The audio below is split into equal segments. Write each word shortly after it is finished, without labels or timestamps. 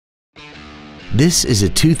This is a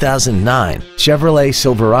 2009 Chevrolet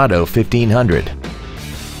Silverado 1500.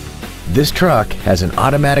 This truck has an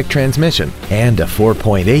automatic transmission and a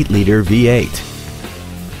 4.8-liter V8.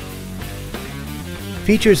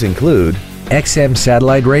 Features include XM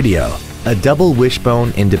satellite radio, a double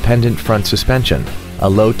wishbone independent front suspension, a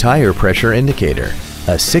low tire pressure indicator,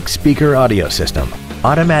 a 6-speaker audio system,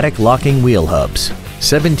 automatic locking wheel hubs,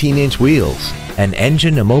 17-inch wheels, an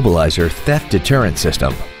engine immobilizer theft deterrent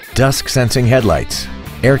system, dusk sensing headlights,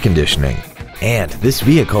 air conditioning, and this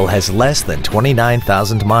vehicle has less than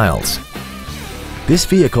 29,000 miles. This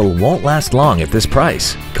vehicle won't last long at this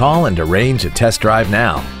price. Call and arrange a test drive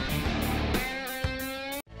now.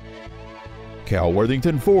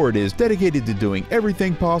 CalWorthington Ford is dedicated to doing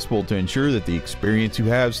everything possible to ensure that the experience you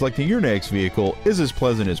have selecting your next vehicle is as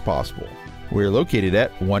pleasant as possible. We're located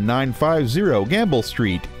at 1950 Gambell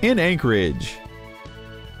Street in Anchorage.